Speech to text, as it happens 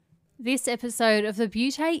This episode of the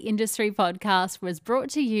Beauty Industry Podcast was brought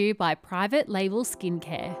to you by Private Label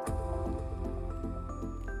Skincare.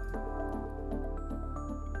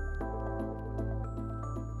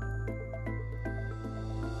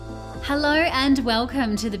 Hello and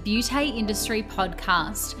welcome to the Beauty Industry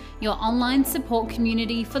Podcast, your online support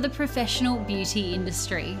community for the professional beauty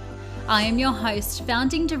industry. I am your host,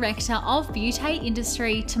 founding director of Beauty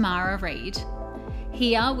Industry, Tamara Reid.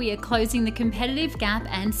 Here, we are closing the competitive gap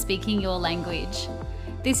and speaking your language.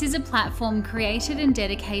 This is a platform created and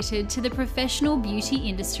dedicated to the professional beauty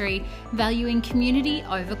industry, valuing community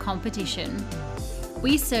over competition.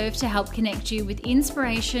 We serve to help connect you with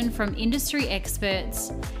inspiration from industry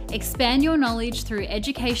experts, expand your knowledge through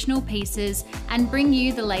educational pieces, and bring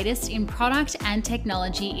you the latest in product and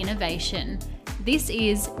technology innovation. This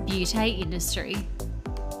is Beauty Industry.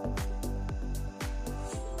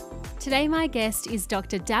 Today, my guest is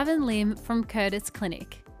Dr. Davin Lim from Curtis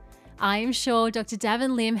Clinic. I am sure Dr.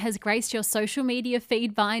 Davin Lim has graced your social media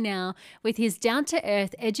feed by now with his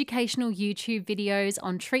down-to-earth educational YouTube videos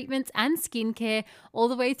on treatments and skincare, all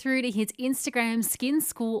the way through to his Instagram Skin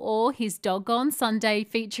School or his Doggone Sunday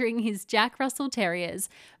featuring his Jack Russell Terriers.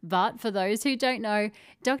 But for those who don't know,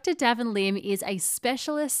 Dr. Davin Lim is a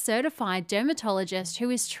specialist certified dermatologist who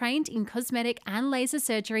is trained in cosmetic and laser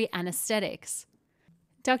surgery and aesthetics.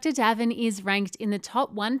 Dr. Davin is ranked in the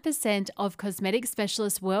top 1% of cosmetic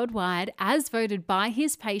specialists worldwide as voted by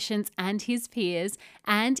his patients and his peers,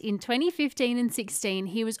 and in 2015 and 16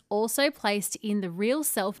 he was also placed in the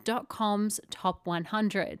RealSelf.com's top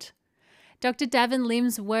 100. Dr. Davin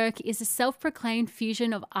Lim's work is a self-proclaimed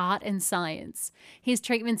fusion of art and science. His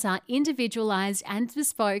treatments are individualized and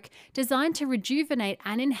bespoke, designed to rejuvenate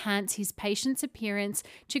and enhance his patient's appearance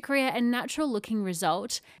to create a natural-looking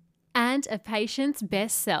result and a patient's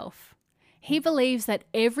best self. He believes that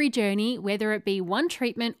every journey, whether it be one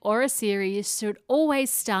treatment or a series, should always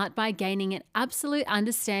start by gaining an absolute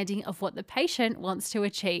understanding of what the patient wants to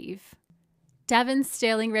achieve. Davin's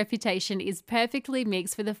sterling reputation is perfectly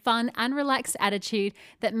mixed with a fun and relaxed attitude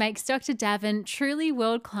that makes Dr. Davin truly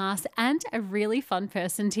world-class and a really fun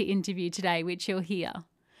person to interview today, which you'll hear.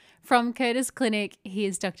 From Curtis Clinic,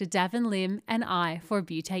 here's Dr. Davin Lim and I for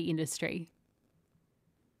Beauty Industry.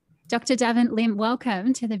 Dr. Davin Lim,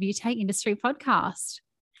 welcome to the Beauty Industry Podcast.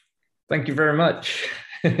 Thank you very much.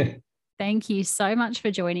 Thank you so much for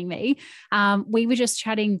joining me. We were just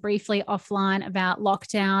chatting briefly offline about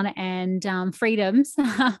lockdown and freedoms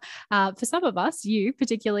for some of us, you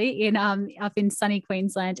particularly up in sunny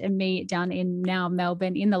Queensland and me down in now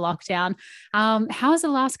Melbourne in the lockdown. How has the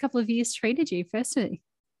last couple of years treated you firstly?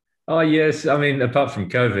 Oh, yes. I mean, apart from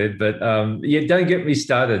COVID, but don't get me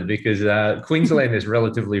started because Queensland is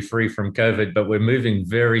relatively free from COVID, but we're moving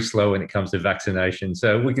very slow when it comes to vaccination.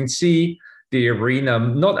 So we can see the arena,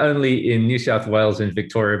 not only in New South Wales and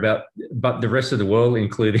Victoria, but the rest of the world,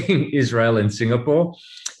 including Israel and Singapore.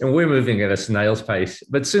 And we're moving at a snail's pace.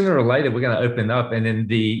 But sooner or later, we're going to open up and then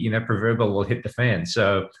the proverbial will hit the fan.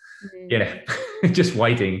 So, yeah, just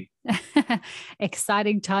waiting.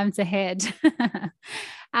 Exciting times ahead.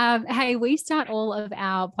 Hey, we start all of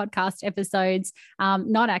our podcast episodes,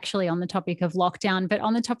 not actually on the topic of lockdown, but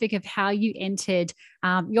on the topic of how you entered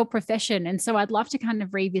your profession. And so I'd love to kind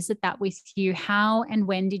of revisit that with you. How and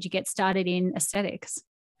when did you get started in aesthetics?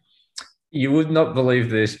 You would not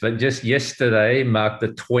believe this, but just yesterday marked the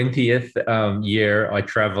 20th year I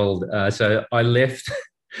traveled. So I left,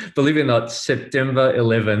 believe it or not, September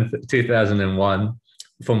 11th, 2001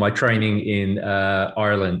 for my training in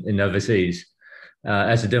Ireland, in overseas.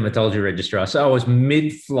 As a dermatology registrar. So I was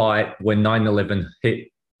mid-flight when 9/11 hit.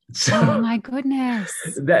 So oh my goodness.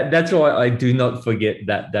 That's why I do not forget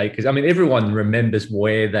that day. Because I mean, everyone remembers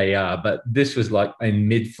where they are, but this was like a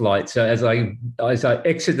mid-flight. So as I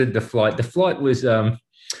exited the flight was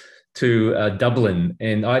to Dublin,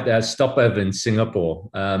 and I had a stopover in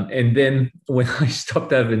Singapore. And then when I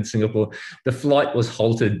stopped over in Singapore, the flight was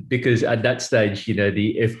halted because at that stage,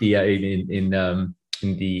 the FDA in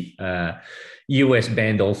the US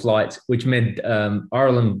banned all flights, which meant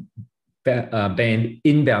Ireland banned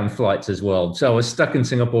inbound flights as well. So I was stuck in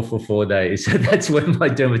Singapore for 4 days. So that's when my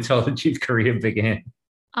dermatology career began.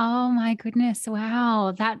 Oh my goodness.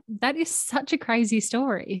 Wow. That is such a crazy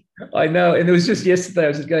story. I know. And it was just yesterday, I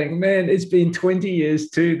was just going, man, it's been 20 years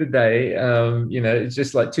to the day. It's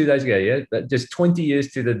just like 2 days ago. Yeah. But just 20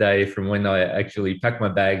 years to the day from when I actually packed my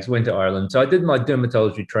bags, went to Ireland. So I did my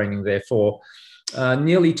dermatology training there for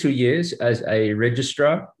nearly 2 years as a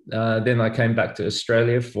registrar. Then I came back to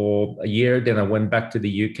Australia for a year. Then I went back to the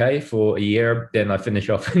UK for a year. Then I finished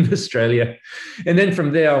off in Australia. And then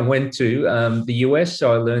from there, I went to the US.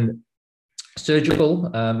 So I learned surgical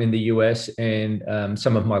in the US, and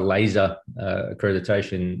some of my laser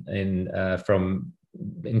accreditation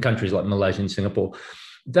in countries like Malaysia and Singapore.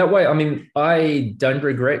 That way, I mean, I don't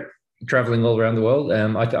regret traveling all around the world.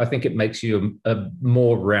 I think it makes you a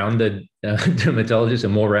more rounded dermatologist, a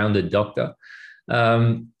more rounded doctor,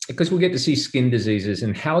 because we get to see skin diseases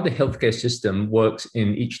and how the healthcare system works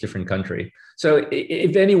in each different country. So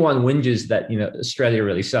if anyone whinges that, Australia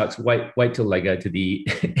really sucks, wait till they go to the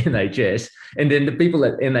NHS. And then the people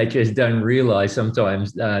at NHS don't realize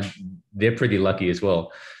sometimes they're pretty lucky as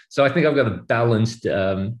well. So I think I've got a balanced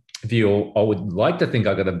view. I would like to think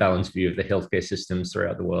I've got a balanced view of the healthcare systems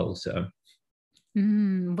throughout the world. So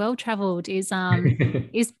well-traveled is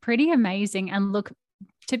pretty amazing. And look,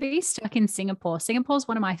 to be stuck in Singapore is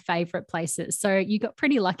one of my favorite places. So you got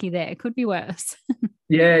pretty lucky there. It could be worse.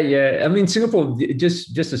 Yeah. I mean, Singapore,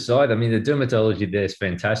 just aside, I mean, the dermatology there is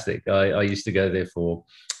fantastic. I used to go there for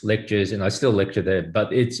lectures, and I still lecture there,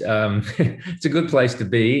 but it's it's a good place to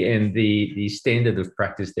be. And the standard of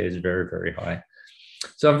practice there is very, very high.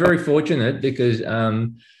 So I'm very fortunate because,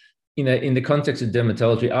 in the context of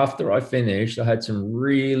dermatology, after I finished, I had some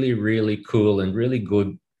really, really cool and really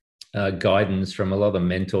good guidance from a lot of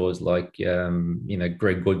mentors like,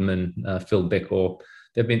 Greg Goodman, Phil Becker.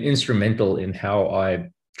 They've been instrumental in how I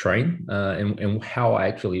train and how I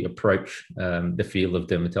actually approach the field of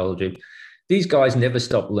dermatology. These guys never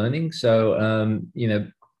stop learning. So,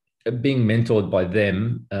 being mentored by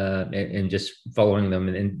them and just following them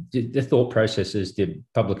and the thought processes, the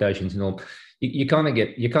publications and all, you're kind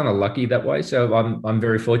of lucky that way. So I'm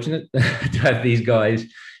very fortunate to have these guys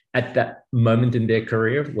at that moment in their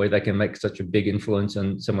career where they can make such a big influence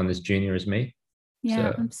on someone as junior as me.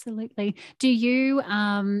 Yeah, so. Absolutely. Do you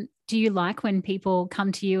like when people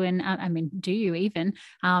come to you and, do you even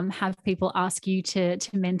have people ask you to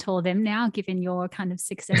mentor them now, given your kind of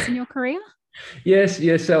success in your career? Yes.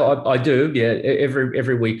 So I do. Yeah.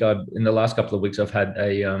 Every week, in the last couple of weeks, I've had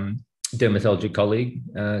a dermatology colleague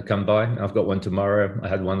come by. I've got one tomorrow. I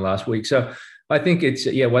had one last week. So I think it's,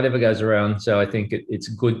 whatever goes around. So I think it's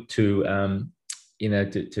good to,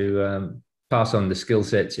 to pass on the skill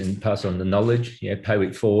sets and pass on the knowledge, pay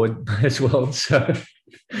it forward as well. So,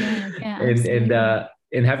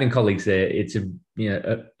 and having colleagues there, it's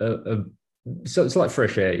so it's like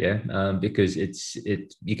fresh air, because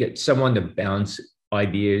you get someone to bounce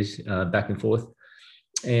ideas back and forth,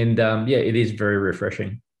 and it is very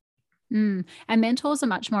refreshing. And mentors are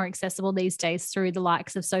much more accessible these days through the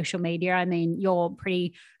likes of social media. I mean, you're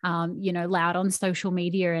pretty, loud on social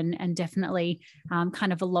media and definitely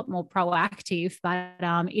kind of a lot more proactive. But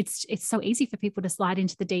it's so easy for people to slide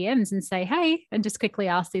into the DMs and say, hey, and just quickly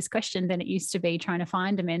ask this question than it used to be trying to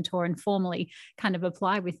find a mentor and formally kind of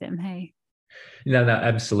apply with them. Hey. No,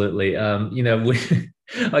 absolutely. I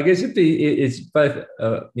guess it's both,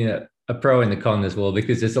 a pro and a con as well,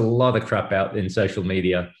 because there's a lot of crap out in social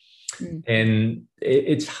media. And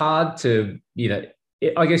it's hard to,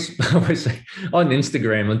 I guess I would say on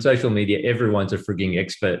Instagram, on social media, everyone's a frigging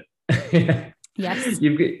expert. Yes.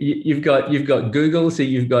 You've got Google, so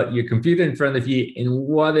you've got your computer in front of you, and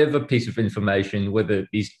whatever piece of information, whether it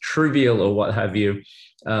is trivial or what have you,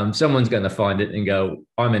 someone's going to find it and go,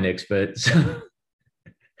 I'm an expert. So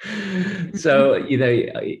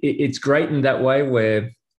it's great in that way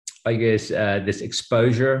where I guess this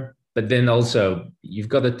exposure. But then also, you've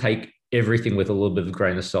got to take everything with a little bit of a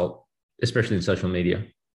grain of salt, especially in social media.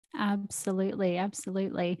 Absolutely.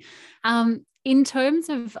 In terms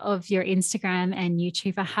of your Instagram and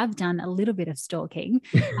YouTube, I have done a little bit of stalking.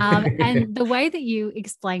 And the way that you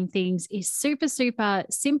explain things is super, super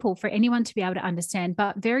simple for anyone to be able to understand,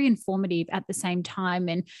 but very informative at the same time.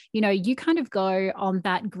 And, you kind of go on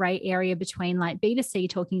that gray area between like B2C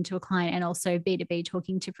talking to a client and also B2B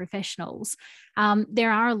talking to professionals.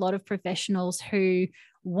 There are a lot of professionals who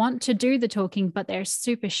want to do the talking, but they're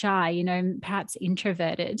super shy, perhaps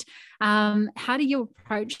introverted. How do you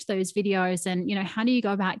approach those videos and, how do you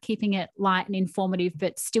go about keeping it light and informative,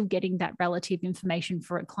 but still getting that relative information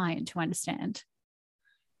for a client to understand?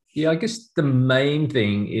 Yeah, I guess the main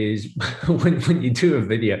thing is when you do a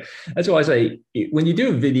video, that's why I say when you do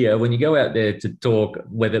a video, when you go out there to talk,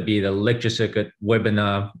 whether it be the lecture circuit,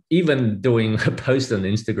 webinar, even doing a post on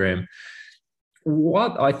Instagram,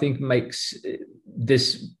 what I think makes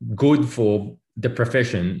this good for the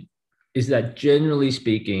profession is that generally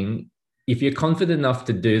speaking, if you're confident enough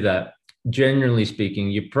to do that, generally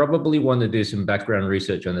speaking, you probably want to do some background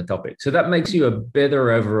research on the topic. So that makes you a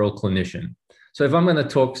better overall clinician. So if I'm going to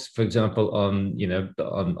talk, for example,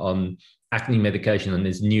 on acne medication and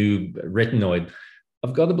this new retinoid,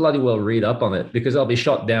 I've got to bloody well read up on it because I'll be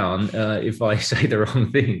shot down if I say the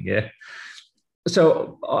wrong thing. Yeah.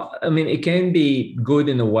 I mean, it can be good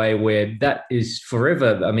in a way where that is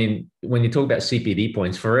forever. I mean, when you talk about CPD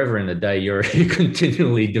points, forever in a day, you're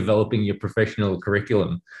continually developing your professional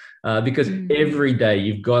curriculum. Because every day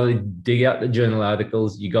you've got to dig out the journal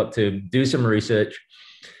articles, you got to do some research.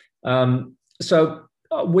 When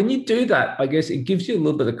you do that, I guess it gives you a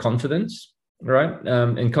little bit of confidence, right?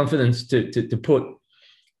 And confidence to put,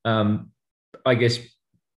 I guess,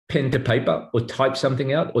 pen to paper or type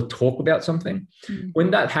something out or talk about something.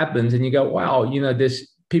 When that happens and you go, wow,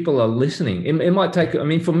 there's people are listening. It might take, I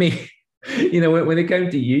mean, for me, when it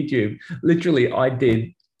came to YouTube, literally I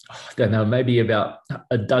did, I don't know, maybe about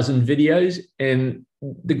a dozen videos, and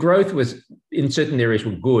the growth was in certain areas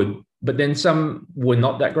were good, but then some were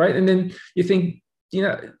not that great. And then you think,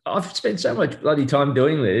 I've spent so much bloody time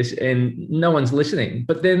doing this and no one's listening.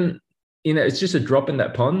 But then, it's just a drop in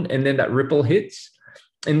that pond, and then that ripple hits.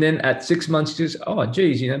 And then at 6 months, just, oh,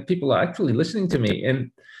 geez, people are actually listening to me.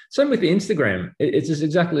 And same with the Instagram. It's just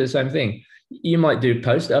exactly the same thing. You might do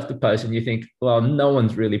post after post and you think, well, no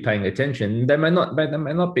one's really paying attention. They may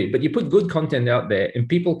not be, but you put good content out there and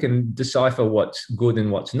people can decipher what's good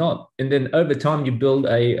and what's not. And then over time, you build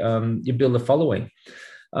a following.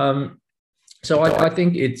 So I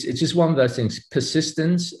think it's just one of those things,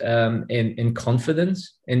 persistence and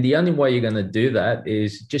confidence. And the only way you're going to do that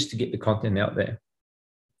is just to get the content out there.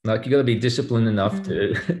 Like, you got to be disciplined enough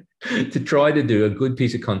to try to do a good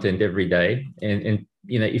piece of content every day. And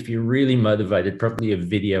if you're really motivated, probably a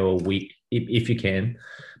video a week if you can.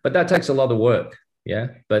 But that takes a lot of work. Yeah.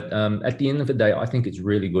 But at the end of the day, I think it's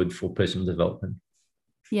really good for personal development.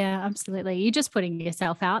 Yeah, absolutely. You're just putting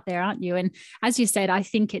yourself out there, aren't you? And as you said, I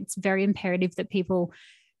think it's very imperative that people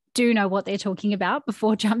do know what they're talking about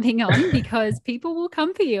before jumping on, because people will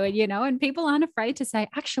come for you, and people aren't afraid to say,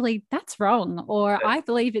 actually, that's wrong, or I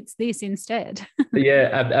believe it's this instead. Yeah,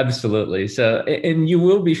 absolutely. So, and you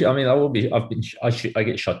will be, I mean, I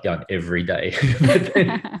get shot down every day,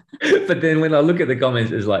 but then when I look at the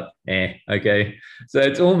comments, it's like, okay. So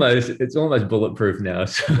it's almost bulletproof now.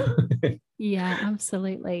 So. Yeah,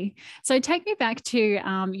 absolutely. So take me back to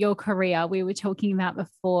your career. We were talking about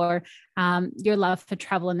before your love for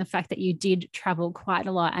travel and the fact that you did travel quite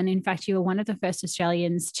a lot. And in fact, you were one of the first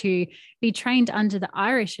Australians to be trained under the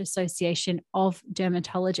Irish Association of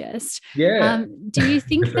Dermatologists. Yeah. Do you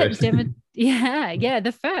think that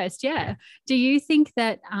the first, yeah. Do you think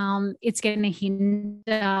that it's going to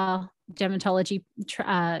hinder dermatology,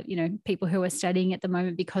 people who are studying at the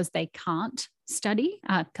moment because they can't study?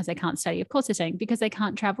 Of course they're saying because they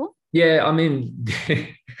can't travel. Yeah, I mean,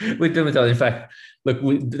 with dermatology, in fact, look,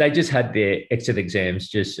 they just had their exit exams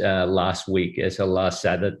just last week. So last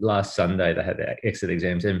Sunday, they had their exit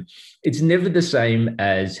exams, and it's never the same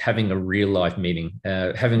as having a real life meeting.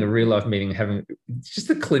 Having just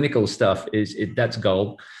the clinical stuff that's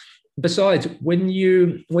gold. Besides, when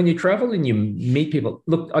you travel and you meet people,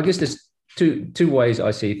 look, I guess there's two ways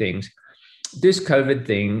I see things. This COVID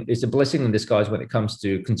thing is a blessing in disguise when it comes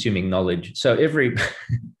to consuming knowledge. So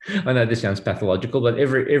I know this sounds pathological, but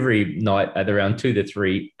every night at around 2 to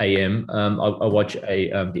 3 a.m., I watch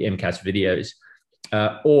the MCAS videos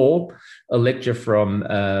or a lecture from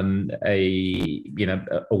a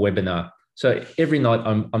webinar. So every night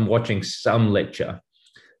I'm watching some lecture.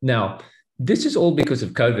 Now, this is all because of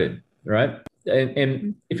COVID, right?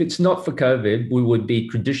 And if it's not for COVID, we would be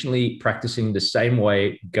traditionally practicing the same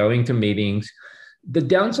way, going to meetings. The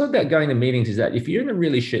downside about going to meetings is that if you're in a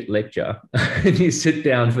really shit lecture and you sit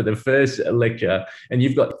down for the first lecture and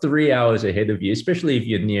you've got 3 hours ahead of you, especially if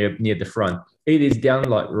you're near the front, it is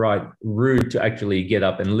downright rude to actually get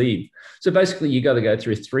up and leave. So basically, you got to go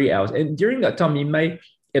through 3 hours. And during that time, you may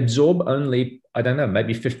absorb only, I don't know,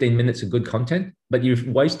 maybe 15 minutes of good content, but you've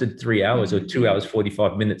wasted 3 hours or 2 hours,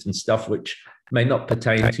 45 minutes and stuff which may not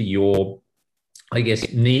pertain to your, I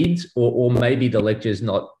guess, needs, or maybe the lecture is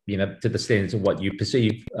not, to the standards of what you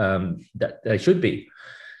perceive that they should be.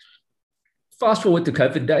 Fast forward to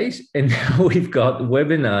COVID days, and now we've got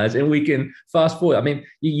webinars and we can fast forward. I mean,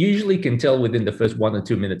 you usually can tell within the first 1 or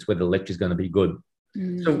 2 minutes whether the lecture is going to be good.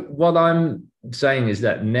 So what I'm saying is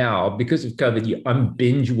that now, because of COVID, I'm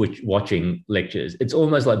binge watching lectures. It's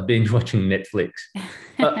almost like binge watching Netflix,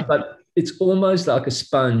 but it's almost like a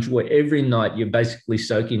sponge where every night you're basically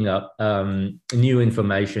soaking up new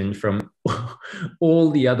information from all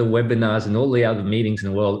the other webinars and all the other meetings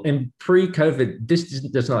in the world. And pre-COVID, this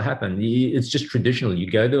does not happen. It's just traditional. You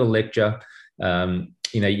go to a lecture,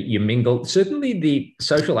 you mingle. Certainly the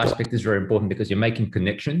social aspect is very important because you're making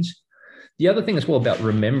connections. The other thing as well about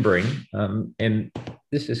remembering, and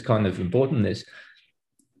this is kind of important, is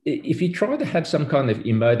if you try to have some kind of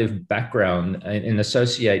emotive background and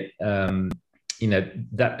associate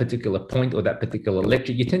that particular point or that particular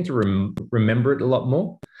lecture, you tend to remember it a lot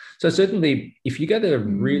more. So certainly, if you go to a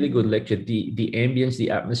really good lecture, the ambience,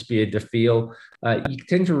 the atmosphere, the feel, you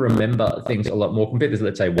tend to remember things a lot more compared to,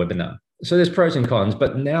 let's say, a webinar. So there's pros and cons,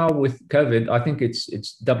 but now with COVID, I think it's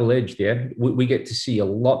double-edged. Yeah, we get to see a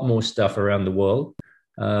lot more stuff around the world,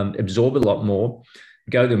 absorb a lot more,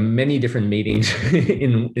 go to many different meetings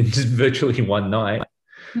in just virtually one night.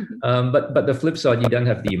 But the flip side, you don't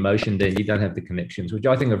have the emotion then, you don't have the connections, which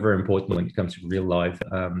I think are very important when it comes to real live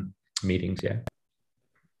meetings. Yeah.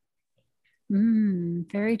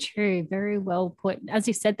 Very true. Very well put. As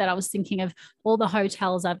you said that, I was thinking of all the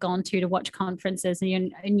hotels I've gone to watch conferences,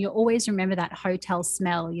 and you always remember that hotel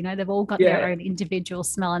smell. They've all got their own individual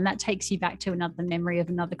smell, and that takes you back to another memory of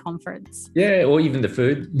another conference. Yeah, or even the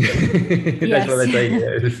food. That's what I say.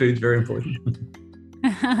 Yeah, the food's very important.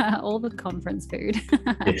 All the conference food.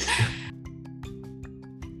 Yes.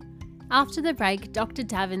 After the break, Dr.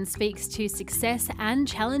 Davin speaks to success and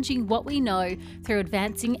challenging what we know through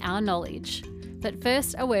advancing our knowledge. But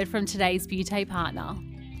first, a word from today's beauty partner.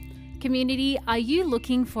 Community, are you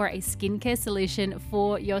looking for a skincare solution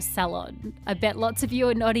for your salon? I bet lots of you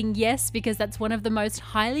are nodding yes, because that's one of the most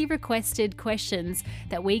highly requested questions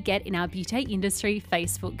that we get in our beauty industry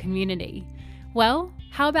Facebook community. Well,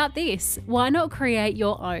 how about this? Why not create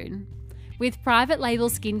your own? With private label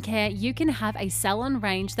skincare, you can have a salon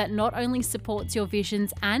range that not only supports your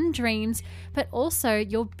visions and dreams, but also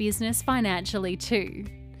your business financially too.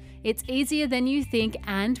 It's easier than you think,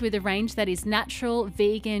 and with a range that is natural,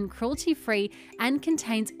 vegan, cruelty-free, and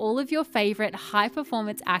contains all of your favorite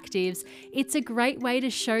high-performance actives, it's a great way to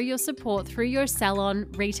show your support through your salon,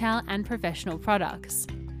 retail, and professional products.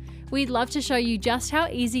 We'd love to show you just how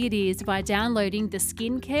easy it is by downloading the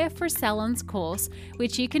Skincare for Salons course,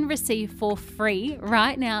 which you can receive for free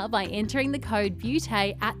right now by entering the code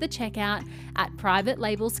BEAUTY at the checkout at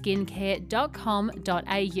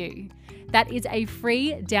privatelabelskincare.com.au. That is a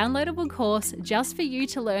free downloadable course just for you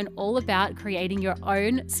to learn all about creating your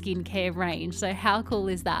own skincare range. So how cool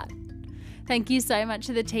is that? Thank you so much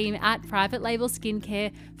to the team at Private Label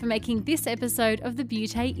Skincare for making this episode of the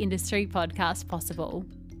Beauty Industry Podcast possible.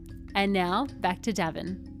 And now, back to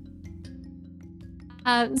Davin.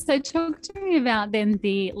 So talk to me about then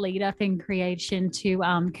the lead up in creation to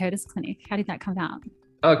Curtis Clinic. How did that come about?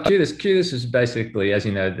 Oh, Cutis. Cutis is basically, as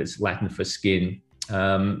you know, that's Latin for skin.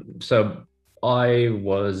 So I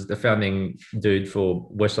was the founding dude for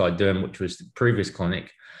Westside Derm, which was the previous clinic.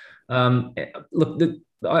 Look,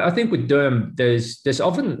 I think with derm, there's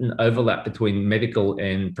often an overlap between medical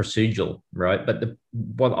and procedural, right? But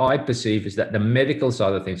what I perceive is that the medical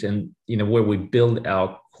side of things, and where we build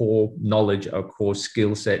our core knowledge, our core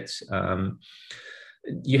skill sets,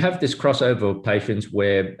 you have this crossover of patients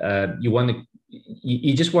where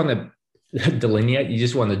you just want to delineate, you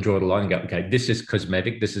just want to draw the line and go, okay, this is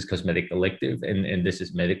cosmetic elective, and this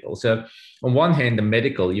is medical. So on one hand, the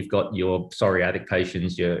medical, you've got your psoriatic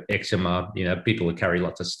patients, your eczema, people who carry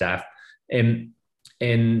lots of staph, and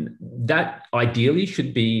that ideally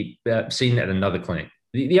should be seen at another clinic.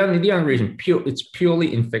 The only reason, it's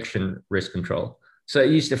purely infection risk control. So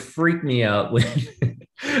it used to freak me out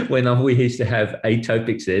when we used to have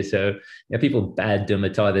atopics there. So people with bad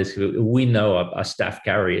dermatitis who we know are staph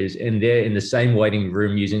carriers, and they're in the same waiting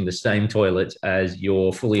room using the same toilets as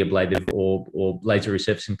your fully ablative or laser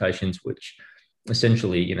resurfacing patients, which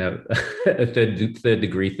essentially, a third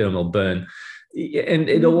degree thermal burn. And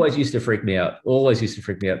it always used to freak me out,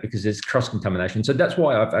 because there's cross-contamination. So that's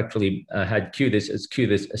why I've actually had Cutis as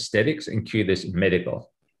Cutis Aesthetics and Cutis Medical.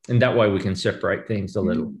 And that way we can separate things a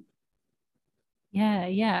little.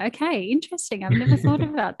 Yeah. Okay. Interesting. I've never thought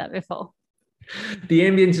about that before. The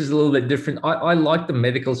ambience is a little bit different. I like the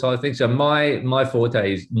medical side of things. So my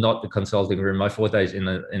forte is not the consulting room. My forte is in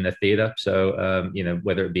the theater. So,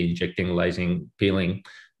 whether it be injecting, lasing, peeling,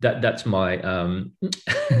 that's my,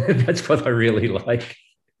 that's what I really like.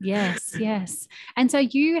 Yes. And so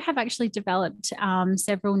you have actually developed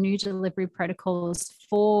several new delivery protocols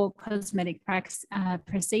for cosmetic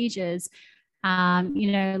procedures,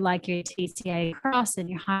 like your TCA cross and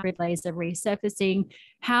your hybrid laser resurfacing.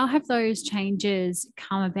 How have those changes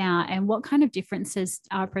come about, and what kind of differences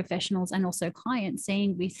are professionals and also clients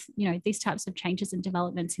seeing with, these types of changes and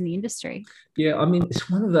developments in the industry? Yeah, I mean,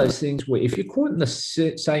 it's one of those things where if you're caught in the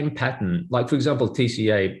same pattern, like for example,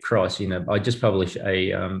 TCA cross, I just published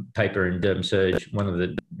a paper in Derm Surge, one of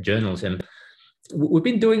the journals, and we've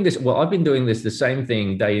been doing this. Well, I've been doing the same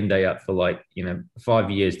thing day in, day out for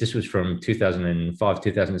 5 years. This was from 2005,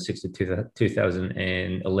 2006 to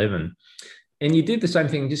 2011. and you do the same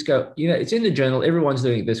thing, just go, it's in the journal, everyone's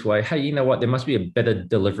doing it this way. Hey, you know what? There must be a better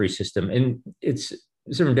delivery system. And it's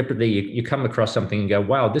serendipity, you come across something and go,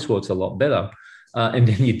 wow, this works a lot better. And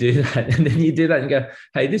then you do that, and then you do that and go,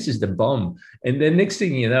 hey, this is the bomb. And then next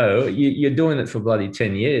thing you know, you're doing it for bloody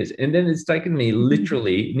 10 years. And then it's taken me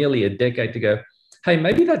literally nearly a decade to go, hey,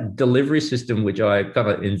 maybe that delivery system, which I kind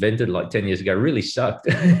of invented like 10 years ago, really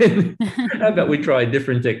sucked. How about we try a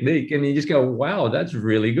different technique? And you just go, wow, that's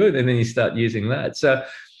really good. And then you start using that. So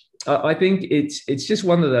I think it's just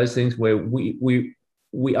one of those things where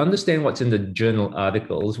we understand what's in the journal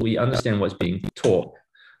articles. We understand what's being taught.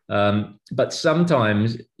 But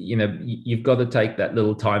sometimes, you've got to take that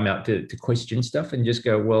little time out to question stuff and just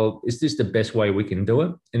go, well, is this the best way we can do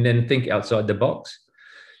it? And then think outside the box.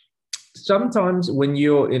 Sometimes when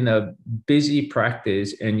you're in a busy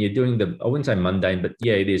practice and you're doing I wouldn't say mundane, but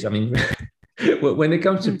yeah, it is. I mean, when it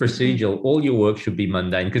comes to procedural, all your work should be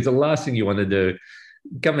mundane, because the last thing you want to do,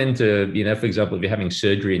 come into, for example, if you're having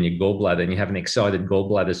surgery in your gallbladder and you have an excited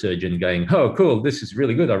gallbladder surgeon going, oh, cool, this is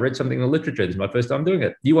really good. I read something in the literature. This is my first time doing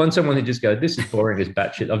it. You want someone who just go, this is boring as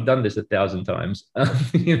batshit. I've done this 1,000 times.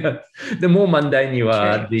 The more mundane you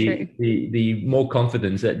are, the more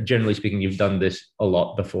confidence that, generally speaking, you've done this a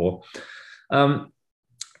lot before.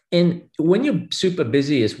 And when you're super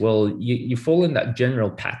busy as well, you fall in that general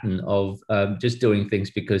pattern of just doing things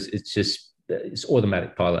because it's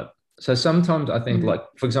automatic pilot. So sometimes I think, like,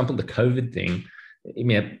 for example, the COVID thing,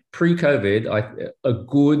 pre-COVID, a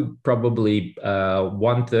good probably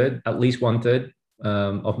at least one third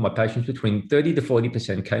of my patients, between 30 to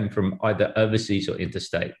 40% came from either overseas or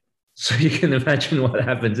interstate. So you can imagine what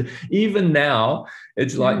happens. Even now,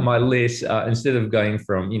 it's like my list, instead of going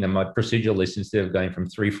from, my procedural list, instead of going from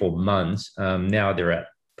 3-4 months, now they're at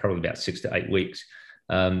probably about 6 to 8 weeks.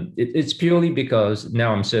 It's purely because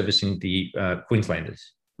now I'm servicing the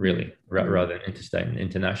Queenslanders, really, rather than interstate and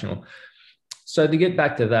international. So to get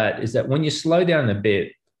back to that, is that when you slow down a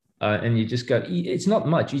bit and you just go, it's not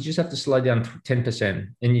much, you just have to slow down 10%,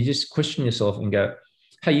 and you just question yourself and go,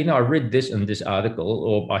 hey, I read this in this article,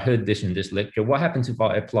 or I heard this in this lecture. What happens if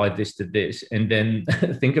I apply this to this? And then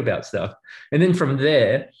think about stuff. And then from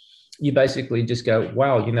there, you basically just go,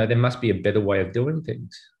 wow, there must be a better way of doing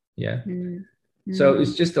things. Yeah. So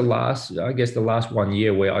it's just the last 1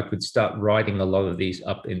 year where I could start writing a lot of these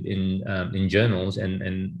up in journals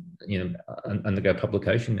and undergo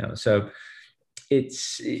publication now. So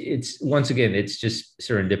it's once again, it's just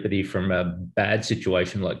serendipity. From a bad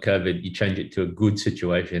situation like COVID, you change it to a good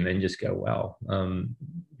situation and just go, wow,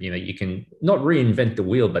 you can not reinvent the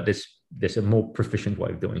wheel, but there's a more proficient way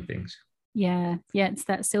of doing things. Yeah, it's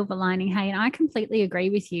that silver lining. Hey, and I completely agree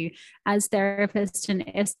with you. As therapists and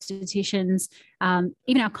estheticians,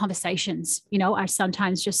 even our conversations, are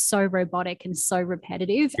sometimes just so robotic and so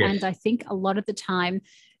repetitive. Yes. And I think a lot of the time,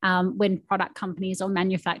 when product companies or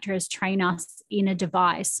manufacturers train us in a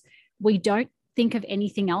device, we don't think of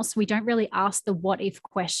anything else. We don't really ask the what if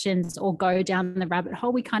questions or go down the rabbit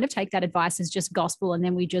hole. We kind of take that advice as just gospel and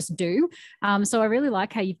then we just do. So I really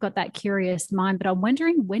like how you've got that curious mind, but I'm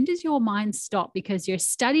wondering, when does your mind stop? Because you're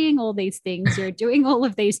studying all these things, you're doing all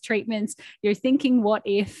of these treatments, you're thinking what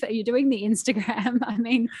if, you're doing the Instagram. I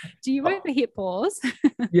mean, do you ever hit pause?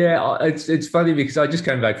 Yeah, it's funny because I just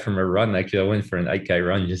came back from a run. Actually, I went for an 8K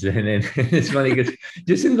run just then, and it's funny because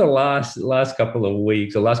just in the last couple of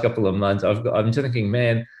weeks or last couple of months, I'm thinking,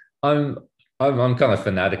 man, I'm kind of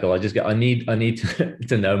fanatical. I need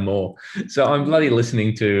to know more. So I'm bloody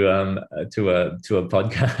listening to a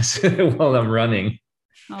podcast while I'm running.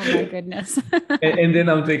 Oh my goodness. and then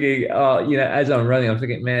I'm thinking, as I'm running, I'm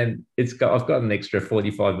thinking, man, I've got an extra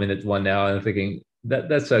 45 minutes, 1 hour. And I'm thinking,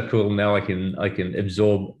 that's so cool. Now I can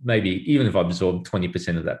absorb, maybe even if I absorb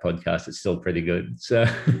 20% of that podcast, it's still pretty good. So,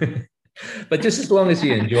 but just as long as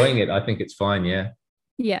you're enjoying it, I think it's fine. Yeah.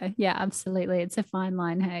 Yeah, absolutely. It's a fine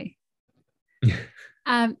line. Hey.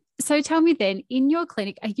 So tell me then, in your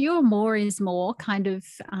clinic, are you a more is more kind of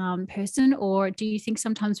person, or do you think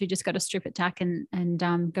sometimes we just got to strip it back and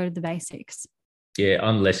go to the basics? Yeah,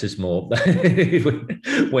 I'm less is more.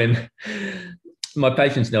 When my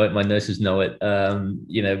patients know it, my nurses know it.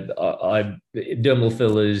 I dermal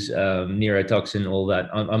fillers, neurotoxin, all that.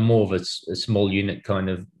 I'm more of a small unit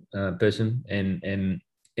kind of person, and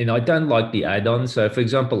I don't like the add-ons. So, for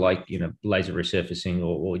example, like laser resurfacing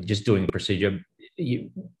or just doing a procedure.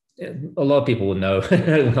 A lot of people will know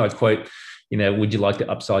when I quote, would you like to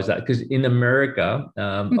upsize that? Because in America,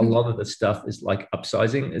 a lot of the stuff is like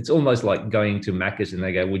upsizing. It's almost like going to Macca's and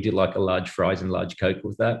they go, would you like a large fries and large Coke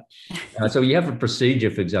with that? So you have a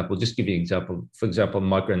procedure, for example, just give you an example, for example,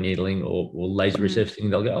 microneedling or laser resurfacing.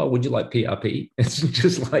 They'll go, oh, would you like PRP? It's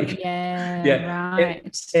just like, yeah, right.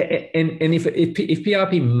 And if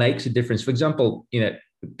PRP makes a difference, for example,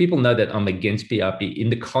 people know that I'm against PRP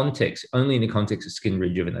in the context, only in the context of skin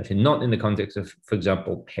rejuvenation, not in the context of, for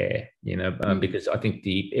example, hair, because I think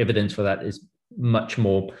the evidence for that is much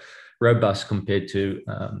more robust compared to,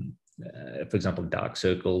 for example, dark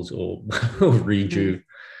circles or reju.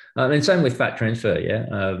 And same with fat transfer.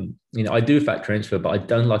 I do fat transfer, but I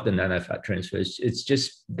don't like the nano fat transfer. It's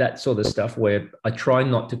just that sort of stuff where I try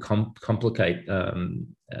not to complicate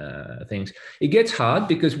things. It gets hard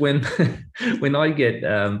because when when I get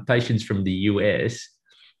patients from the US,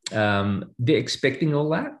 they're expecting all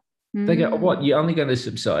that. They go, oh, what, you're only going to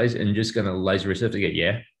subsize and just going to laser resurface? They go,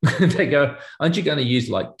 yeah. They go, aren't you going to use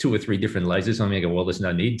like 2 or 3 different lasers? I'm going to go, well, there's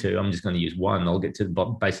no need to. I'm just going to use one. I'll get to the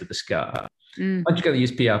base of the scar. Aren't you going to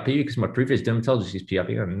use PRP? Because my previous dermatologist used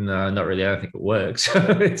PRP. Go, no, not really. I don't think it works. So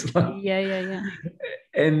it's like, yeah.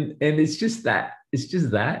 And it's just that. It's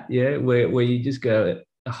just that, where you just go,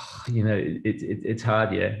 oh, it's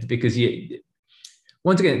hard, because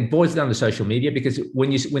once again, it boils down to social media, because when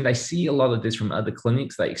they see a lot of this from other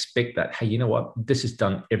clinics, they expect that, hey, you know what, this is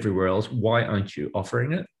done everywhere else. Why aren't you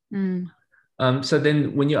offering it? So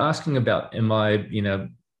then when you're asking about, am I,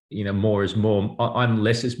 more is more, I'm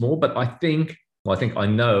less is more, but I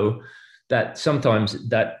know that sometimes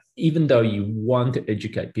that even though you want to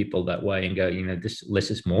educate people that way and go, this less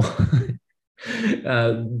is more,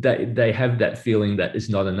 they have that feeling that it's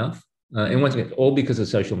not enough. And once again, all because of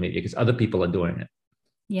social media, because other people are doing it.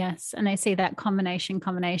 Yes. And they see that combination,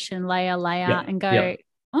 layer, and go,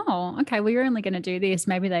 oh, okay, well, you're only going to do this.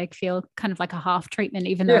 Maybe they feel kind of like a half treatment,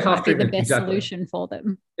 even though it might be the best solution for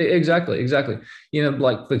them. Exactly.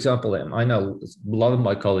 Like, for example, I know a lot of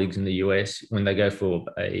my colleagues in the US, when they go for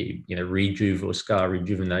a, rejuve or scar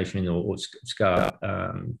rejuvenation or scar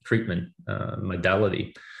treatment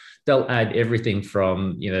modality, they'll add everything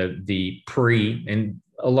from, the and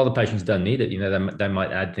a lot of patients don't need it. They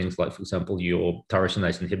might add things like, for example, your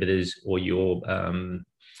tyrosinase inhibitors or your,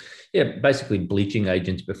 basically bleaching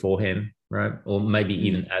agents beforehand, right? Or maybe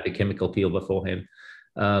even add a chemical peel beforehand.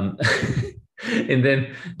 And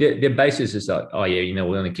then their basis is like, oh, yeah,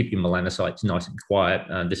 we're going to keep your melanocytes nice and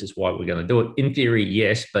quiet. This is why we're going to do it. In theory,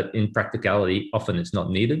 yes, but in practicality, often it's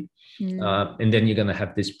not needed. And then you're going to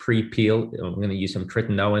have this pre-peel. We're going to use some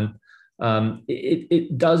tretinoin.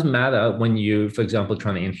 It does matter when you, for example,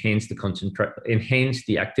 trying to enhance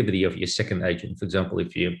the activity of your second agent. For example,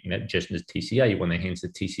 if you Jesna's TCA, you want to enhance the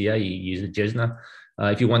TCA, you use a Jesna.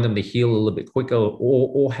 If you want them to heal a little bit quicker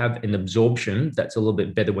or have an absorption that's a little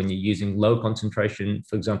bit better when you're using low concentration,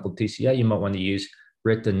 for example, TCA, you might want to use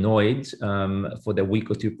retinoids for the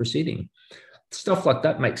week or 2 preceding. Stuff like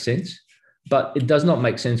that makes sense. But it does not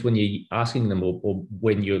make sense when you're asking them or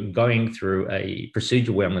when you're going through a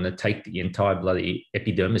procedure where I'm going to take the entire bloody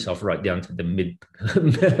epidermis off right down to the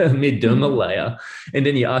mid-dermal layer. And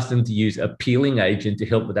then you ask them to use a peeling agent to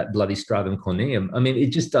help with that bloody stratum corneum. I mean, it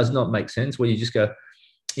just does not make sense where you just go,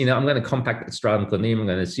 I'm going to compact the stratum corneum. I'm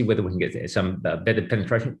going to see whether we can get some better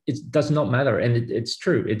penetration. It does not matter. And it's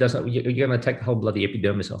true. It doesn't, you're going to take the whole bloody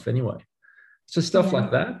epidermis off anyway. So stuff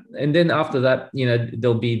like that. And then after that,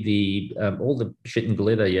 there'll be the all the shit and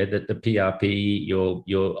glitter, the PRP,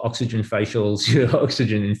 your oxygen facials, your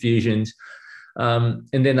oxygen infusions. And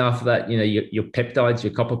then after that, your peptides,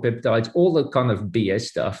 your copper peptides, all the kind of BS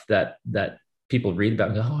stuff that people read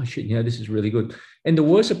about and go, oh shit, this is really good. And the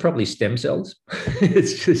worst are probably stem cells.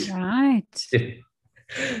 It's just right.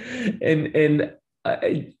 And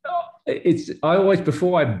I always,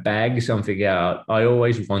 before I bag something out, I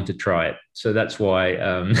always want to try it. So that's why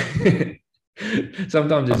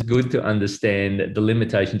sometimes it's good to understand the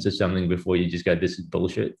limitations of something before you just go, this is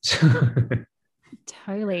bullshit.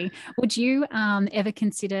 Totally. Would you ever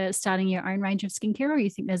consider starting your own range of skincare, or you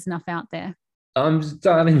think there's enough out there? I'm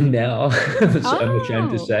starting now, I'm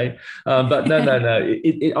ashamed to say. But no.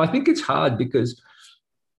 I think it's hard because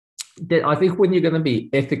I think when you're going to be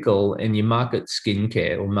ethical and you market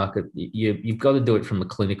skincare or you've got to do it from a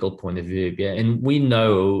clinical point of view. Yeah. And we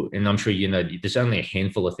know, and I'm sure there's only a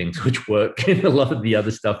handful of things which work, and a lot of the other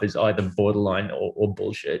stuff is either borderline or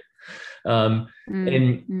bullshit. As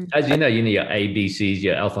you know, your ABCs,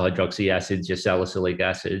 your alpha hydroxy acids, your salicylic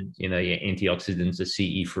acid, your antioxidants, the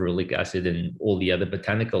CE ferulic acid, and all the other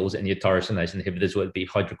botanicals, and your tyrosinase inhibitors, whether it be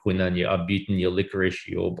hydroquinone, your arbutin, your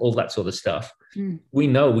licorice, all that sort of stuff. We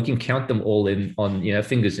know we can count them all in on,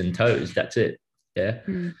 fingers and toes. That's it. Yeah.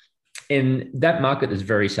 And that market is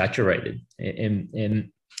very saturated.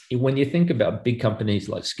 And when you think about big companies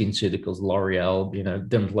like SkinCeuticals, L'Oreal,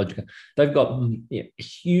 Dermatologica, they've got a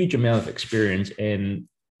huge amount of experience and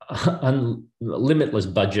limitless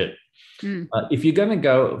budget. If you're going to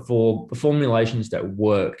go for formulations that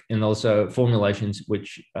work and also formulations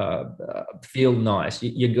which feel nice,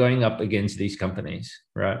 you're going up against these companies,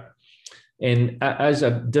 right? And as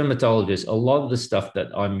a dermatologist, a lot of the stuff that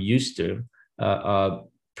I'm used to are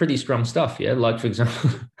pretty scrum stuff. Yeah, like for example,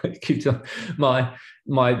 my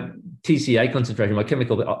TCA concentration, my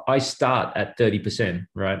chemical, I start at 30%,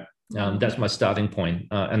 right? That's my starting point,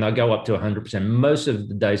 and I go up to 100%. Most of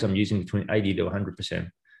the days I'm using between 80 to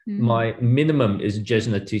 100%. My minimum is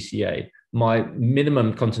Jesna TCA. My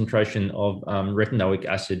minimum concentration of retinoic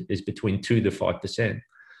acid is between 2 to 5%.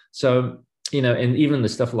 So, and even the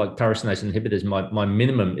stuff like tyrosine inhibitors, my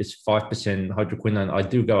minimum is 5% hydroquinone. I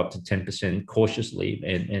do go up to 10% cautiously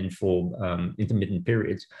and for intermittent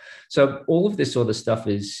periods. So all of this sort of stuff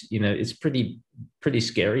is, it's pretty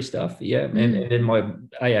scary stuff. Yeah. And then my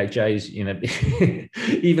AHAs,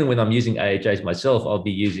 even when I'm using AHAs myself, I'll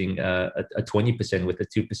be using a 20% with a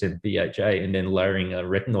 2% BHA and then layering a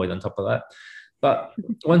retinoid on top of that. But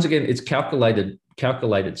once again, it's calculated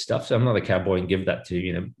stuff. So I'm not a cowboy and give that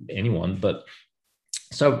to anyone. But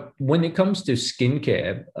so when it comes to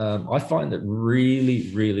skincare, I find it really,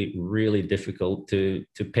 really, really difficult to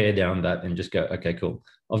pare down that and just go, okay, cool.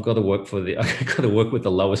 I've got to work with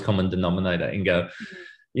the lowest common denominator and go,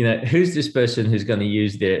 who's this person who's going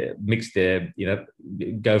to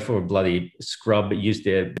go for a bloody scrub, use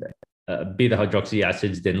their beta hydroxy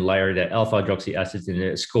acids, then layer their alpha hydroxy acids and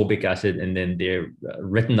their ascorbic acid and then their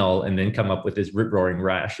retinol, and then come up with this rip-roaring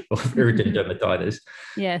rash of irritant dermatitis.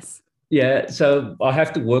 Yes. Yeah. So I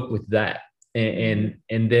have to work with that and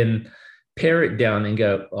then pare it down and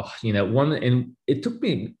go, and it took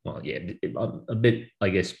me, I'm a bit, I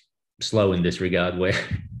guess, slow in this regard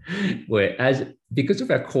because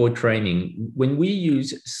of our core training, when we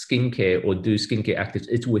use skincare or do skincare actives,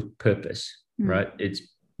 it's with purpose, right? It's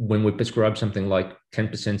when we prescribe something like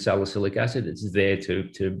 10% salicylic acid, it's there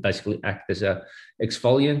to basically act as a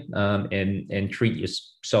exfoliant and treat your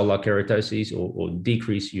solar keratoses or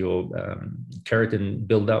decrease your keratin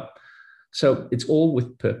buildup. So it's all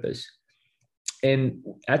with purpose. And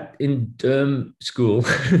in derm school,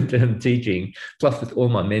 derm teaching, plus with all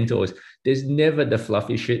my mentors, there's never the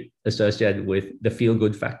fluffy shit associated with the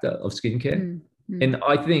feel-good factor of skincare. And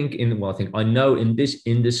I know in this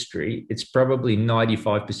industry, it's probably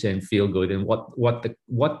 95% feel good. And what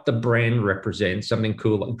the brand represents, something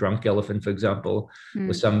cool like Drunk Elephant, for example,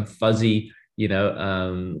 with some fuzzy,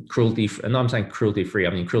 cruelty. And I'm saying cruelty free. I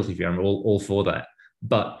mean, cruelty free. I'm all for that.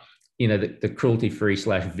 But the cruelty free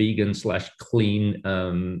 /vegan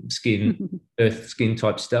 /clean skin, earth skin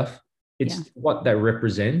type stuff. It's what they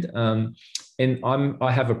represent. And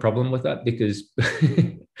I have a problem with that because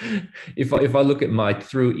if I look at my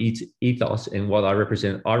true ethos and what I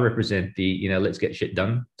represent the, let's get shit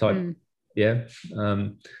done type. Yeah.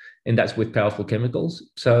 And that's with powerful chemicals.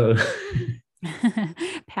 So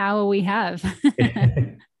power we have.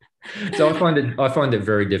 So I find it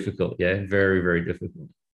very difficult. Yeah. Very, very difficult.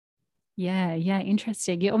 Yeah.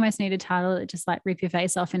 Interesting. You almost need a title that just like rip your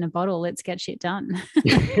face off in a bottle. Let's get shit done.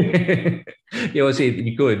 Yeah, well, see,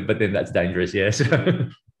 you could, but then that's dangerous. Yeah. So.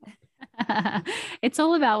 It's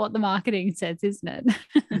all about what the marketing says, isn't it?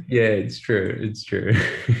 Yeah, it's true. It's true.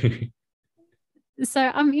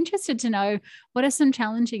 So I'm interested to know, what are some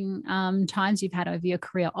challenging times you've had over your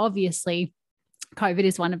career? Obviously, COVID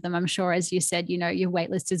is one of them. I'm sure, as you said, your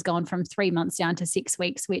wait list has gone from 3 months down to 6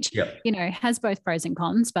 weeks, which, has both pros and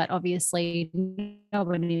cons, but obviously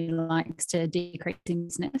nobody likes to decrease in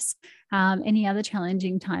business. Any other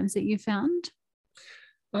challenging times that you found?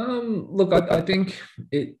 Look, I think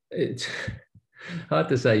it's hard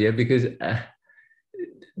to say, because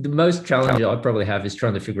the most challenge I probably have is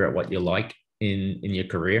trying to figure out what you like in your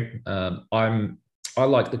career. I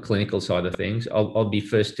like the clinical side of things. I'll be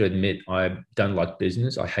first to admit I don't like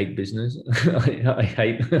business. I hate business. I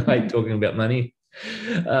hate talking about money.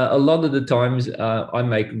 A lot of the times I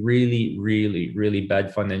make really, really, really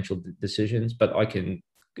bad financial decisions, but I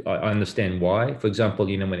understand why. For example,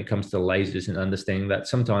 when it comes to lasers and understanding that,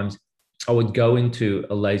 sometimes I would go into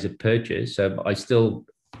a laser purchase. So I still,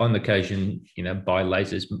 on occasion, buy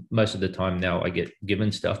lasers. Most of the time now I get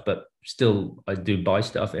given stuff, but still I do buy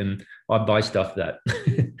stuff, and I buy stuff that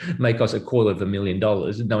may cost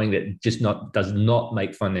 $250,000, knowing that it just does not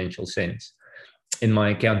make financial sense. and my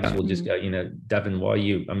accountants will just go, Davin, why are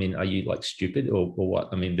you, are you like stupid or what?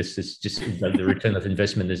 I mean, this is just the return of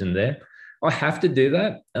investment isn't there. I have to do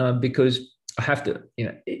that because I have to,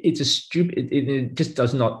 it's a stupid, it just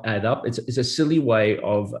does not add up. It's a silly way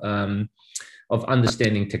of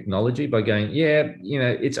understanding technology by going,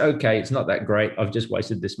 it's okay. It's not that great. I've just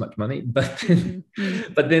wasted this much money.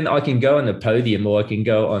 But then I can go on a podium or I can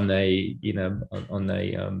go on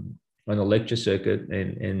on a lecture circuit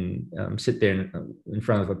and sit there in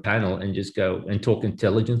front of a panel and just go and talk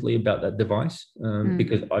intelligently about that device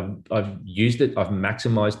because I've used it, I've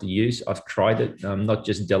maximized the use, I've tried it, not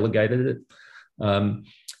just delegated it.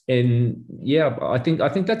 And yeah, I think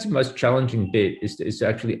that's the most challenging bit is to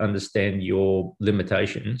actually understand your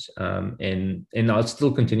limitations, and I'll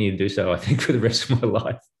still continue to do so. I think for the rest of my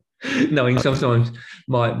life, knowing sometimes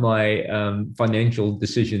my financial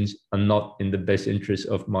decisions are not in the best interest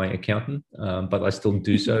of my accountant, but I still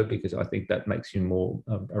do so because I think that makes you more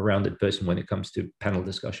a rounded person when it comes to panel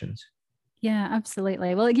discussions. Yeah,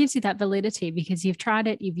 absolutely. Well, it gives you that validity because you've tried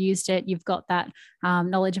it, you've used it, you've got that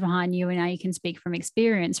knowledge behind you, and now you can speak from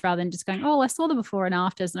experience rather than just going, oh, I saw the before and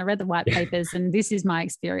afters and I read the white papers and this is my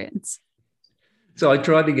experience. So I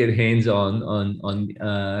try to get hands on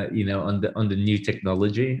the new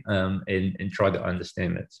technology and try to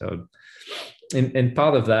understand it. So and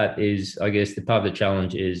part of that is, I guess, the part of the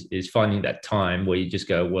challenge is finding that time where you just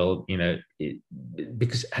go, well,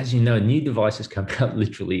 because as you know, new devices come out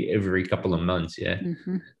literally every couple of months. Yeah.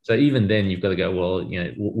 Mm-hmm. So even then you've got to go, well,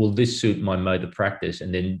 will this suit my mode of practice,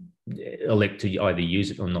 and then elect to either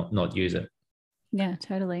use it or not use it. Yeah,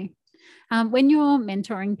 totally. When you're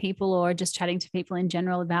mentoring people or just chatting to people in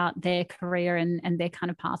general about their career and their kind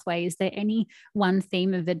of pathway, is there any one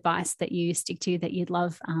theme of advice that you stick to that you'd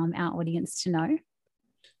love our audience to know?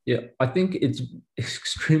 Yeah, I think it's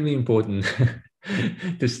extremely important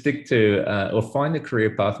to stick to or find a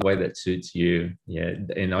career pathway that suits you. Yeah,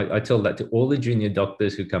 and I tell that to all the junior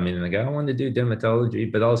doctors who come in and they go, I want to do dermatology,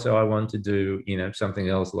 but also I want to do something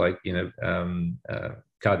else like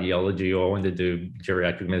cardiology, or I want to do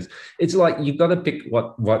geriatric medicine. It's like you've got to pick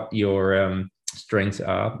what your strengths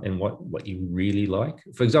are and what you really like.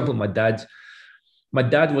 For example, my dad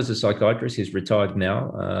was a psychiatrist. He's retired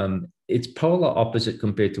now. It's polar opposite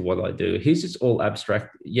compared to what I do. His is all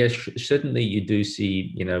abstract. Yes, certainly you do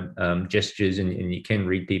see gestures and you can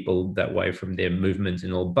read people that way from their movements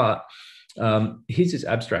and all, but his is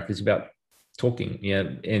abstract. It's about talking.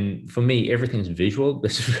 And for me, everything's visual.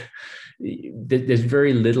 There's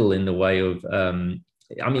very little in the way of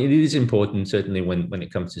it is important certainly when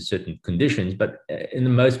it comes to certain conditions, but in the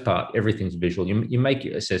most part everything's visual. You make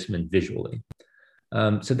your assessment visually,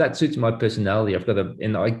 so that suits my personality.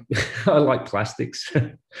 I like plastics.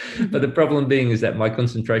 But the problem being is that my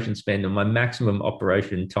concentration span and my maximum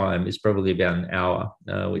operation time is probably about an hour,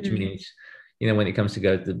 which means when it comes to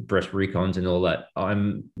go to breast recons and all that,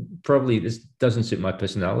 this doesn't suit my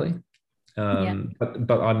personality.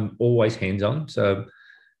 But I'm always hands-on. So,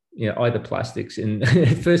 either plastics. And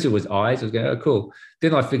at first it was eyes. I was going, oh, cool.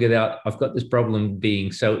 Then I figured out I've got this problem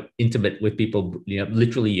being so intimate with people,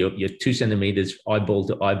 literally you're 2 centimeters eyeball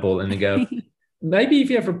to eyeball. And they go, maybe if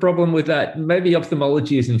you have a problem with that, maybe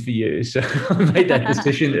ophthalmology isn't for you. So I made that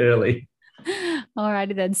decision early. All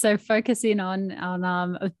righty then. So focus in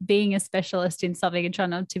on being a specialist in something and try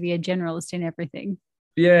not to be a generalist in everything.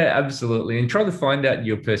 Yeah, absolutely. And try to find out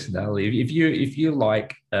your personality. If you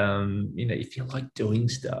like, if you like doing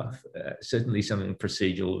stuff, certainly something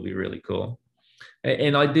procedural would be really cool.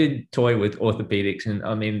 And I did toy with orthopedics, and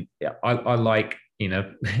I like,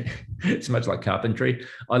 it's much like carpentry.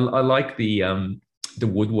 I like the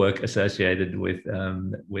woodwork associated with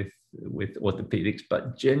orthopedics,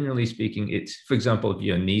 but generally speaking, it's, for example, if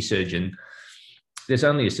you're a knee surgeon, there's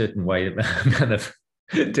only a certain way amount of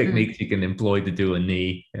techniques you can employ to do a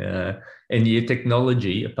knee, and your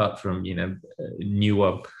technology, apart from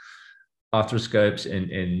newer arthroscopes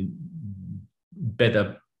and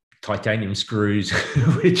better titanium screws,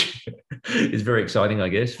 which is very exciting, I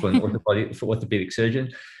guess, for an orthopedic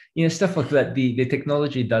surgeon. Stuff like that. The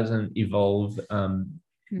technology doesn't evolve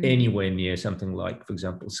anywhere near something like, for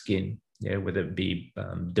example, skin. Yeah, whether it be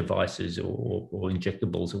devices or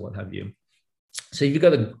injectables or what have you. So if you've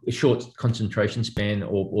got a short concentration span,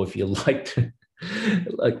 or if you like to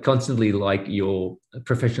constantly like your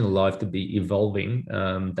professional life to be evolving,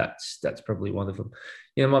 that's probably one of them.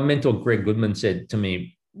 My mentor Greg Goodman said to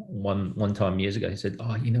me one time years ago, he said,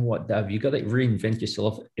 "Oh, you know what, Dav, you got to reinvent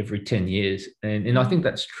yourself every 10 years," and I think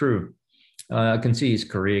that's true. I can see his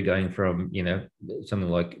career going from something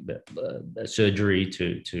like surgery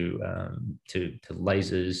to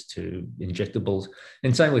lasers to injectables,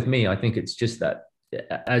 and same with me. I think it's just that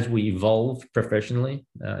as we evolve professionally,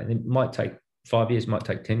 it might take 5 years, might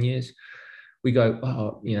take 10 years. We go,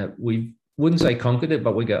 oh, we wouldn't say conquered it,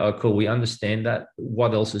 but we go, oh, cool, we understand that.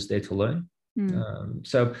 What else is there to learn?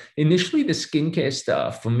 So initially, the skincare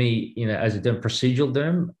stuff for me, as a procedural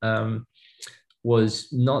derm,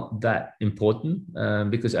 was not that important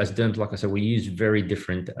because as derms, like I said, we use very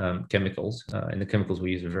different chemicals, and the chemicals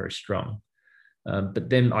we use are very strong. But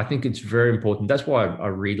then I think it's very important. That's why I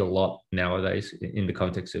read a lot nowadays in the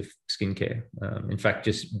context of skincare. In fact,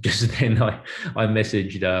 just then I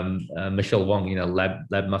messaged Michelle Wong,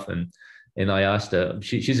 Lab Muffin, and I asked her.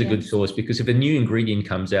 She's a good source because if a new ingredient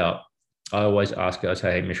comes out, I always ask her. I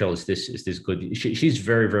say, "Hey, Michelle, is this good?" She's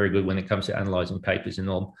very, very good when it comes to analyzing papers and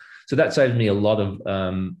all. So that saves me a lot of,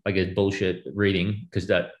 bullshit reading, because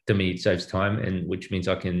that to me saves time, and which means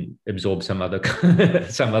I can absorb some other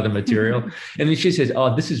material. And then she says,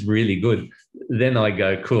 "Oh, this is really good." Then I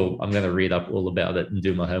go, "Cool, I'm going to read up all about it and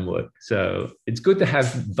do my homework." So it's good to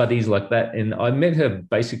have buddies like that. And I met her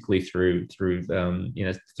basically through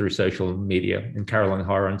social media, and Caroline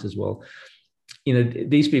Hirons as well.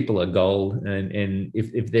 These people are gold, and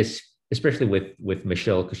if there's, especially with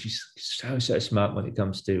Michelle, because she's so smart when it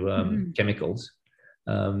comes to chemicals.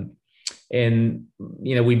 And,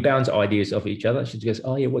 we bounce ideas off each other. She goes,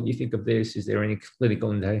 "Oh, yeah, what do you think of this? Is there any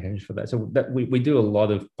clinical indications for that?" So that we do a lot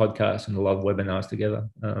of podcasts and a lot of webinars together.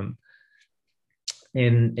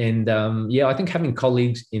 I think having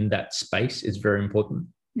colleagues in that space is very important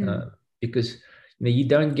because you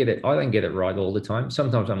don't get it. I don't get it right all the time.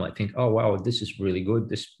 Sometimes I might think, "Oh, wow, this is really good."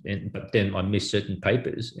 But then I miss certain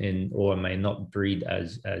papers, or I may not read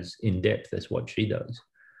as in depth as what she does.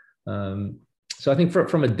 So I think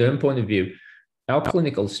from a derm point of view, our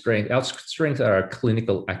strengths are our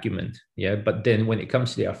clinical acumen. Yeah, but then when it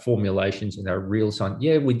comes to our formulations and our real science,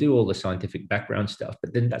 we do all the scientific background stuff,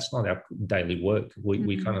 but then that's not our daily work.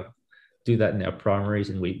 We kind of do that in our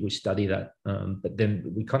primaries, and we study that, but then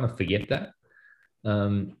we kind of forget that.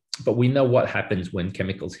 But we know what happens when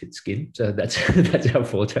chemicals hit skin. So that's our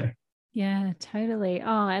forte. Yeah, totally.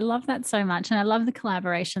 Oh, I love that so much. And I love the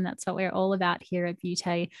collaboration. That's what we're all about here at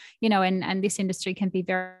Beauté, and this industry can be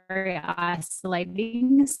very, very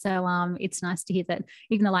isolating. So it's nice to hear that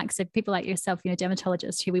even the likes of people like yourself,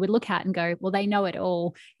 dermatologists who we would look at and go, well, they know it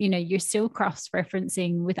all, you're still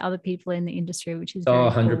cross-referencing with other people in the industry, which is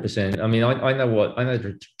very 100%. Cool. I mean, I know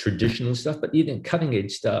the traditional stuff, but even cutting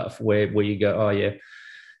edge stuff where you go, oh yeah.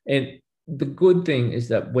 And the good thing is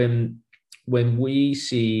that when we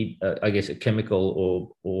see, a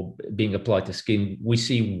chemical or being applied to skin, we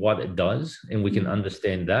see what it does and we can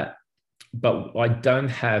understand that. But I don't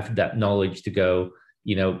have that knowledge to go,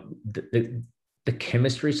 the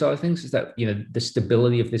chemistry side of things is that, the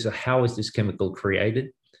stability of this, or how is this chemical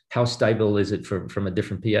created? How stable is it from a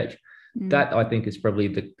different pH? That I think is probably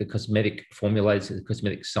the cosmetic formulators, the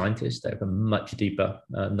cosmetic scientists. They have a much deeper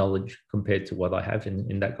knowledge compared to what I have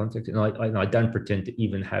in that context. And I don't pretend to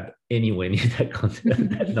even have anywhere near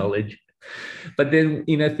that knowledge. But then,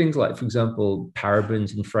 things like, for example,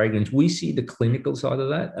 parabens and fragrance, we see the clinical side of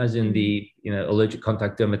that, as in the, allergic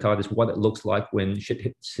contact dermatitis, what it looks like when shit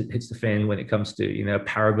hits the fan when it comes to,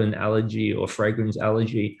 paraben allergy or fragrance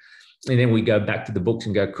allergy. And then we go back to the books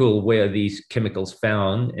and go, cool, where are these chemicals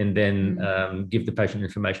found? And then give the patient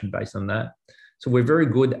information based on that. So we're very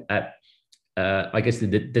good at,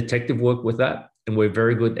 the detective work with that. And we're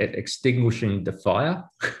very good at extinguishing the fire.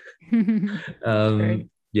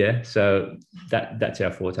 So that's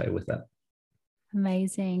our forte with that.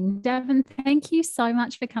 Amazing. Davin, thank you so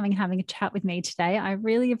much for coming and having a chat with me today. I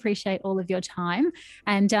really appreciate all of your time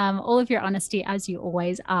and all of your honesty, as you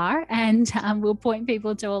always are. And we'll point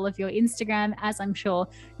people to all of your Instagram, as I'm sure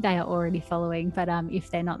they are already following. But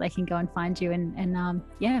if they're not, they can go and find you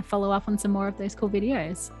and follow up on some more of those cool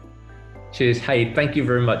videos. Cheers. Hey, thank you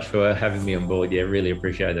very much for having me on board. Yeah, really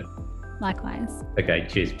appreciate it. Likewise. Okay,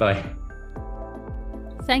 cheers. Bye.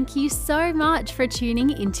 Thank you so much for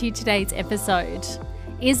tuning into today's episode.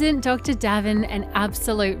 Isn't Dr. Davin an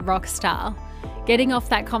absolute rock star? Getting off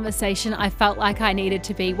that conversation, I felt like I needed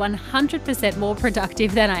to be 100% more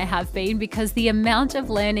productive than I have been, because the amount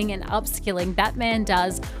of learning and upskilling that man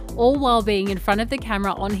does, all while being in front of the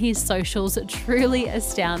camera on his socials, truly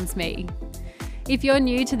astounds me. If you're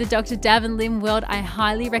new to the Dr. Davin Lim world, I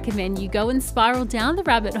highly recommend you go and spiral down the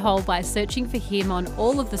rabbit hole by searching for him on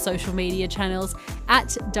all of the social media channels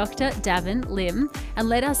at Dr. Davin Lim, and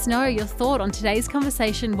let us know your thought on today's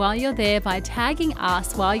conversation while you're there by tagging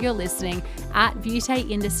us while you're listening at Beauté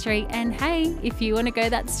Industry. And hey, if you want to go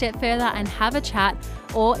that step further and have a chat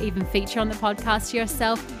or even feature on the podcast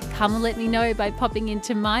yourself, come and let me know by popping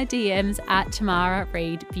into my DMs at Tamara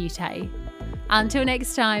Reid Beauté. Until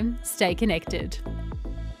next time, stay connected.